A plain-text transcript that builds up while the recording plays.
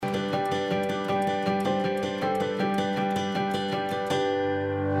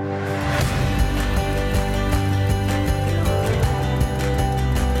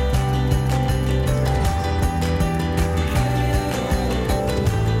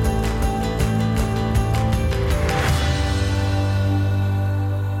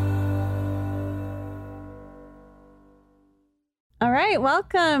right,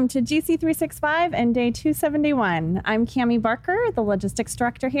 welcome to GC365 and day 271. I'm Cami Barker, the logistics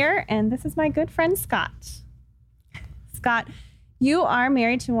director here, and this is my good friend Scott. Scott, you are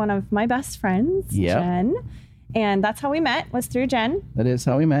married to one of my best friends, Jen, and that's how we met, was through Jen. That is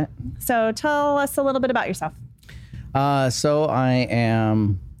how we met. So tell us a little bit about yourself. So I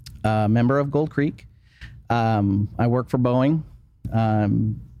am a member of Gold Creek. I work for Boeing.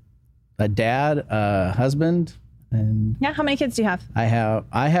 A dad, a husband, and how many kids do you have? I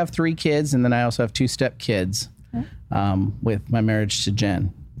have 3 kids, and then I also have 2 step kids with my marriage to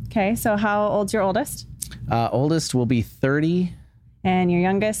Jen. Okay, so how old's your oldest? Oldest will be 30. And your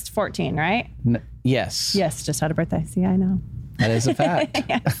youngest, 14, right? Yes. Yes, just had a birthday. See, I know. That is a fact.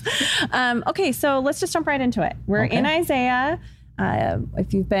 Yes. Okay, so let's just jump right into it. We're in Isaiah.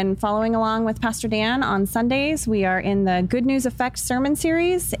 If you've been following along with Pastor Dan on Sundays, we are in the Good News Effect sermon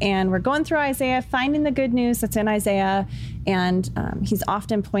series, and we're going through Isaiah, finding the good news that's in Isaiah, and he's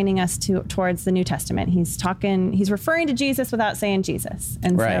often pointing us towards the New Testament. He's referring to Jesus without saying Jesus.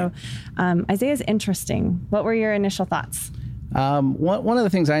 And so Isaiah's interesting. What were your initial thoughts? One of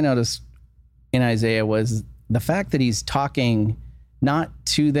the things I noticed in Isaiah was the fact that he's talking not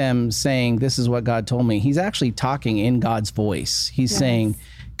to them saying, this is what God told me. He's actually talking in God's voice. He's saying,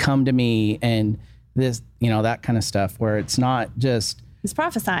 come to me, and this, that kind of stuff, where it's not just... He's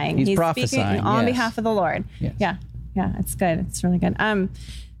prophesying. He's prophesying, speaking on behalf of the Lord. Yes. Yeah, it's good. It's really good.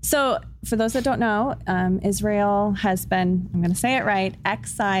 So for those that don't know, Israel has been, I'm going to say it right,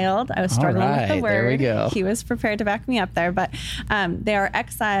 exiled. I was struggling with the word. There we go. He was prepared to back me up there, but they are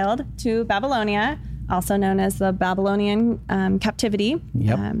exiled to Babylonia, also known as the Babylonian captivity.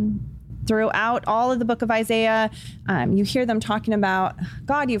 Yep. Throughout all of the book of Isaiah, you hear them talking about,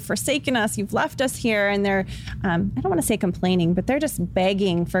 God, you've forsaken us, you've left us here. And they're, I don't want to say complaining, but they're just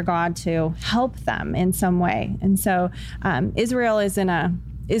begging for God to help them in some way. And so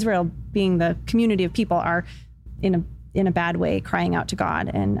Israel being the community of people, are in a bad way crying out to God.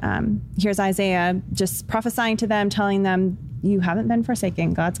 And here's Isaiah just prophesying to them, telling them, you haven't been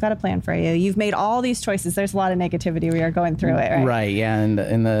forsaken. God's got a plan for you. You've made all these choices. There's a lot of negativity. We are going through it, right? Right, yeah.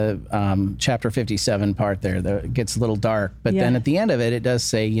 In the chapter 57 part there, it gets a little dark. But then at the end of it, it does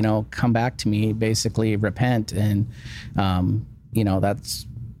say, come back to me, basically repent. And, that's,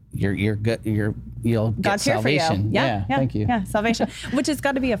 you're good. You'll get God's salvation. Here for you. Yeah, thank you. Yeah, salvation, which has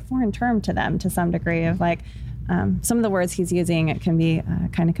got to be a foreign term to them to some degree of some of the words he's using, it can be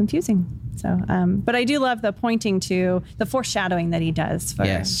kind of confusing. So, but I do love the pointing to the foreshadowing that he does for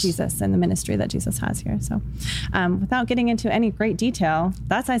Jesus and the ministry that Jesus has here. So without getting into any great detail,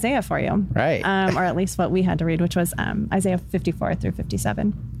 that's Isaiah for you. Right. Or at least what we had to read, which was Isaiah 54 through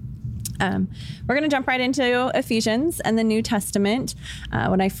 57. We're going to jump right into Ephesians and the New Testament.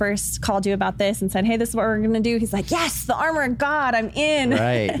 When I first called you about this and said, hey, this is what we're going to do, he's like, yes, the armor of God, I'm in.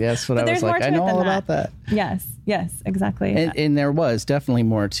 Right. That's what I was like. I know all about that. Yes, exactly. And there was definitely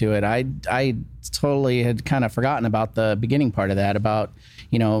more to it. I totally had kind of forgotten about the beginning part of that, about,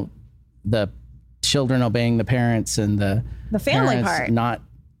 the children obeying the parents and the family part. Not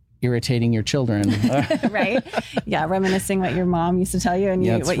irritating your children. Right. Yeah. Reminiscing what your mom used to tell you, and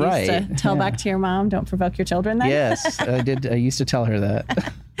you used to tell back to your mom, don't provoke your children then. Yes, I did. I used to tell her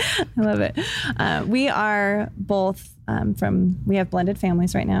that. I love it. We are both we have blended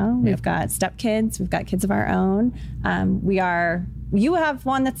families right now. We've got stepkids. We've got kids of our own. You have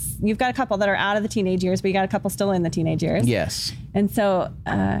one you've got a couple that are out of the teenage years, but you got a couple still in the teenage years. Yes. And so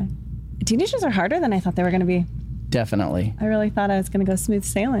teenagers are harder than I thought they were going to be. Definitely. I really thought I was going to go smooth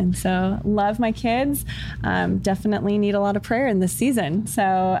sailing. So love my kids. Definitely need a lot of prayer in this season.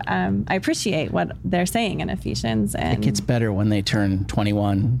 So I appreciate what they're saying in Ephesians. And it gets better when they turn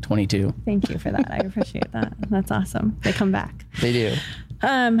 21, 22. Thank you for that. I appreciate that. That's awesome. They come back. They do.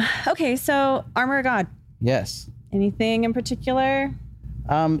 Okay, so armor of God. Yes. Anything in particular?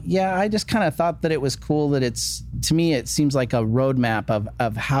 I just kind of thought that it was cool that to me, it seems like a roadmap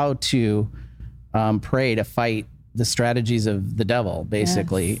of how to pray to fight the strategies of the devil,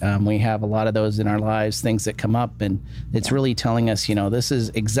 basically. Yes. We have a lot of those in our lives, things that come up, and it's really telling us, this is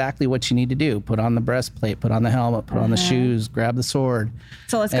exactly what you need to do. Put on the breastplate, put on the helmet, put on the shoes, grab the sword.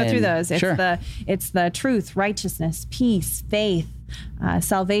 So let's go through those. It's the truth, righteousness, peace, faith,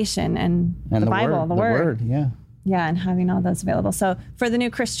 salvation, and the Bible, the word. Yeah, and having all those available. So for the new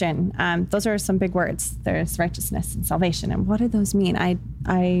Christian, those are some big words. There's righteousness and salvation. And what do those mean?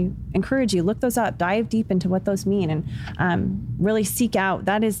 I encourage you, look those up, dive deep into what those mean, and really seek out.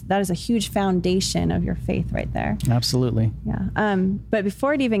 That is a huge foundation of your faith right there. Absolutely. Yeah. But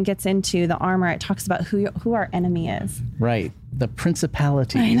before it even gets into the armor, it talks about who our enemy is. Right. the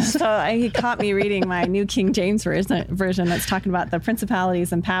principalities. So he caught me reading my New King James version that's talking about the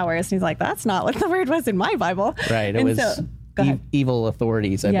principalities and powers. And he's like, that's not what the word was in my Bible. Right. It was evil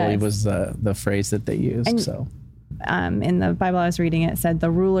authorities, I believe was the phrase that they used. In the Bible I was reading, it said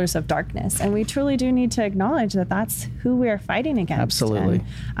the rulers of darkness. And we truly do need to acknowledge that that's who we are fighting against. Absolutely.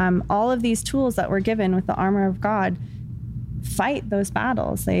 And all of these tools that we're given with the armor of God fight those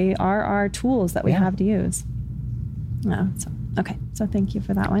battles. They are our tools that we have to use. So thank you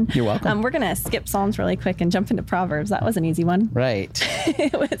for that one. You're welcome. We're going to skip Psalms really quick and jump into Proverbs. That was an easy one. Right.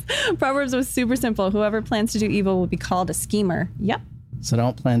 Proverbs was super simple. Whoever plans to do evil will be called a schemer. Yep. So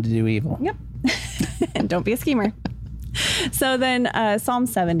don't plan to do evil. Yep. And don't be a schemer. So then Psalm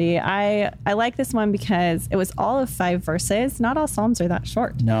 70, I like this one because it was all of 5 verses. Not all Psalms are that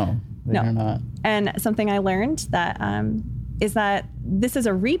short. No, they're not. And something I learned that is that this is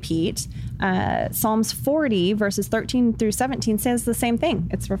a repeat. Psalms 40 verses 13 through 17 says the same thing.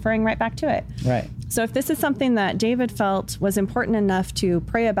 It's referring right back to it. Right. So if this is something that David felt was important enough to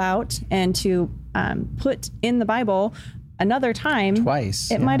pray about and to put in the Bible another time, twice,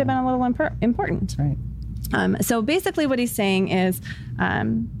 it might have been a little important. Right. So basically what he's saying is,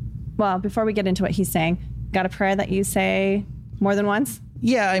 before we get into what he's saying, got a prayer that you say more than once?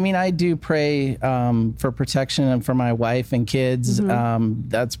 Yeah, I mean, I do pray for protection and for my wife and kids. Mm-hmm.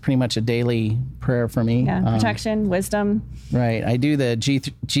 That's pretty much a daily prayer for me. Yeah, protection, wisdom. Right. I do the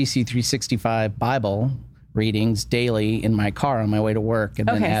GC365 Bible readings daily in my car on my way to work. And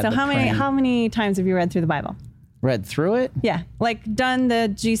then add so how many times have you read through the Bible? Read through it? Yeah, like done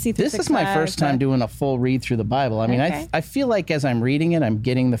the GC365. This is my first time doing a full read through the Bible. I mean, I feel like as I'm reading it, I'm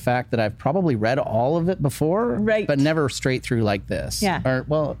getting the fact that I've probably read all of it before, right, but never straight through like this. Yeah. Or,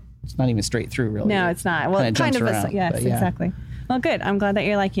 well, it's not even straight through, really. No, it's not. Well, kind of. Exactly. Well, good. I'm glad that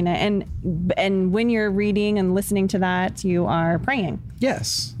you're liking it. And when you're reading and listening to that, you are praying.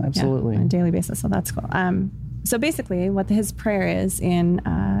 Yes, absolutely. On a daily basis. So that's cool. So basically what his prayer is in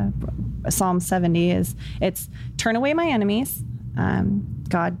Psalm 70 is it's turn away my enemies.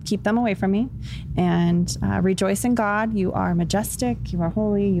 God, keep them away from me, and rejoice in God. You are majestic. You are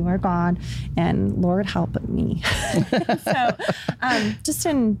holy. You are God. And Lord, help me. So I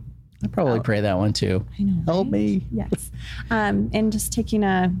probably pray that one too. I know. Help me. Yes. And just taking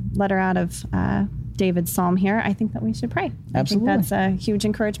a letter out of David's psalm here, I think that we should pray. Absolutely. I think that's a huge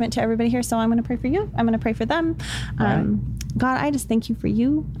encouragement to everybody here. So I'm going to pray for you. I'm going to pray for them. God, I just thank you for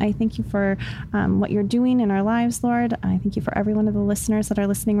you. I thank you for what you're doing in our lives, Lord. I thank you for every one of the listeners that are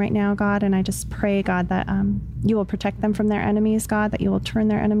listening right now, God. And I just pray, God, that you will protect them from their enemies, God, that you will turn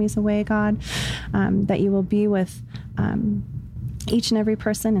their enemies away, God, that you will be with each and every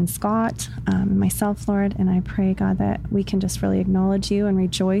person, and Scott, myself, Lord. And I pray, God, that we can just really acknowledge you and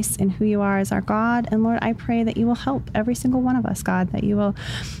rejoice in who you are as our God. And Lord, I pray that you will help every single one of us, God, that you will,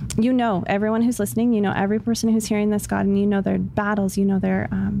 everyone who's listening, every person who's hearing this, God, and you know their battles, you know their,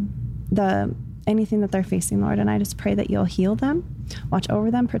 anything that they're facing, Lord. And I just pray that you'll heal them, watch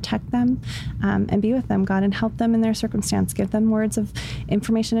over them, protect them, and be with them, God, and help them in their circumstance. Give them words of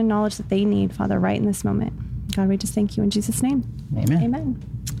information and knowledge that they need, Father, right in this moment. God, we just thank you in Jesus' name. Amen. Amen.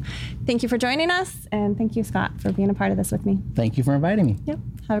 Thank you for joining us, and thank you, Scott, for being a part of this with me. Thank you for inviting me. Yep.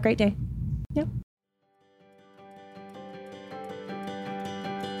 Have a great day. Yep.